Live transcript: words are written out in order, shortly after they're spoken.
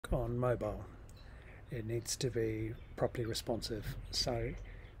work on mobile. It needs to be properly responsive. So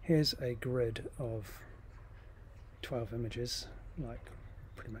here's a grid of 12 images, like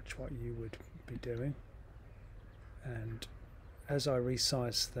pretty much what you would be doing. And as I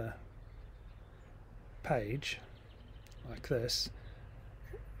resize the page like this,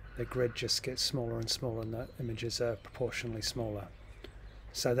 the grid just gets smaller and smaller, and the images are proportionally smaller.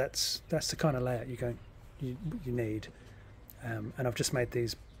 So that's the kind of layout you need. And I've just made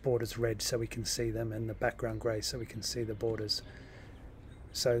these borders red so we can see them, and the background grey so we can see the borders.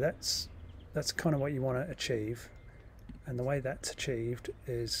 So that's kind of what you want to achieve. And the way that's achieved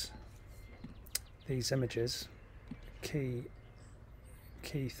is these images. Key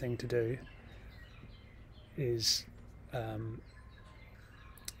thing to do is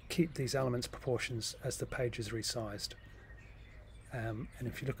keep these elements proportions as the page is resized. And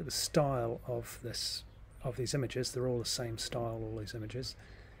if you look at the style of these images, they're all the same style, all these images.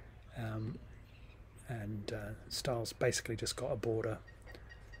 Style's basically just got a border.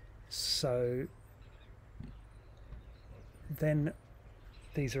 So then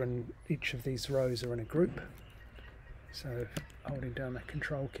each of these rows are in a group. So holding down the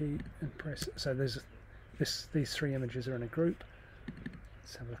control key and press, so these three images are in a group.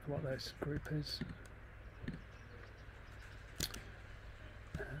 Let's have a look at what this group is.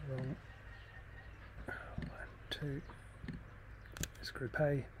 Wrong. 1, 2. It's group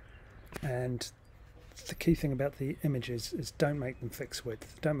A. And the key thing about the images is don't make them fixed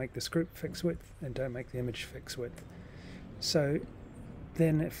width. Don't make this group fixed width, and don't make the image fixed width. So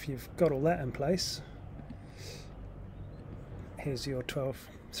then if you've got all that in place, here's your 12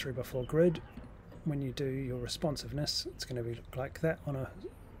 3x4 grid. When you do your responsiveness, it's going to look like that on a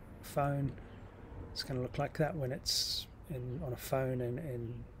phone. It's going to look like that when it's on a phone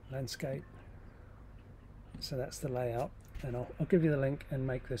in landscape. So that's the layout, and I'll give you the link and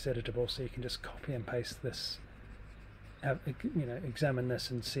make this editable so you can just copy and paste this, examine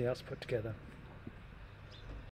this and see how it's put together.